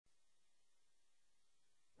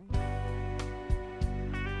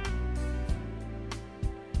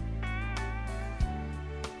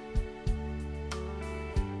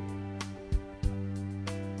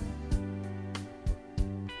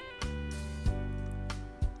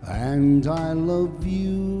and I love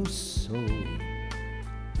you so.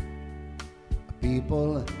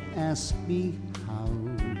 People ask me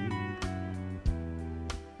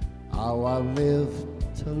how I live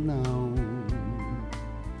till now.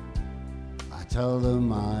 I tell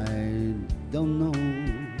them I don't know.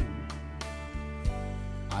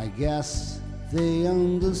 I guess they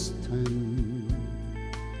understand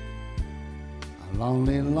a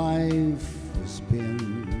lonely life has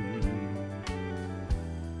been,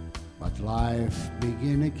 but life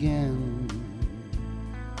begin again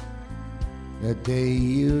the day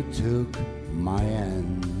you took my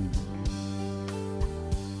hand.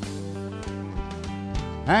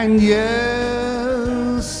 And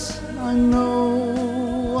yes, I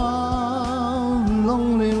know how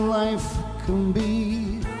lonely life can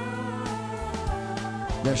be.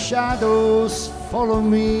 The shadows follow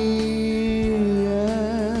me,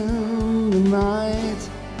 and the night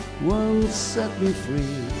won't set me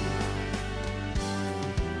free.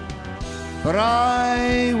 But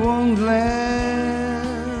I won't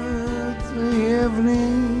let the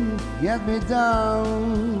evening get me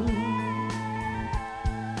down.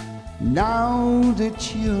 Now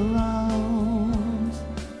that you're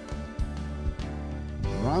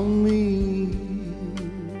around me,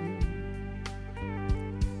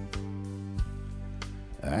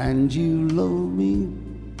 and you love me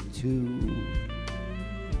too.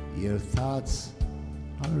 Your thoughts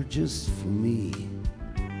are just for me.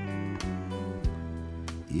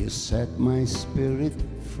 You set my spirit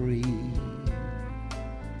free.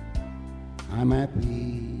 I'm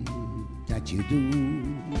happy that you do.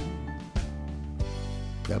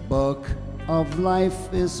 The book of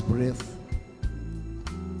life is brief,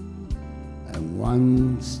 and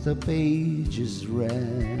once the page is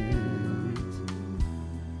read,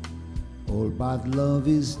 all but love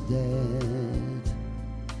is dead.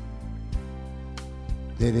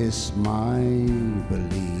 That is my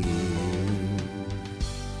belief.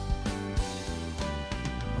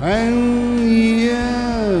 And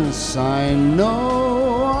yes, I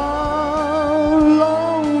know how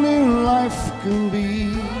lonely life can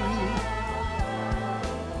be.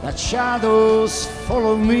 That shadows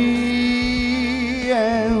follow me,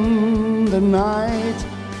 and the night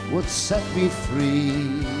would set me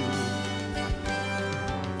free.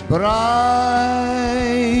 But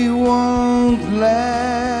I won't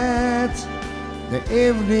let the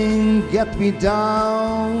evening get me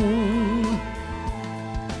down.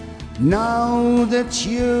 Now that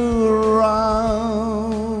you're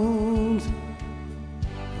around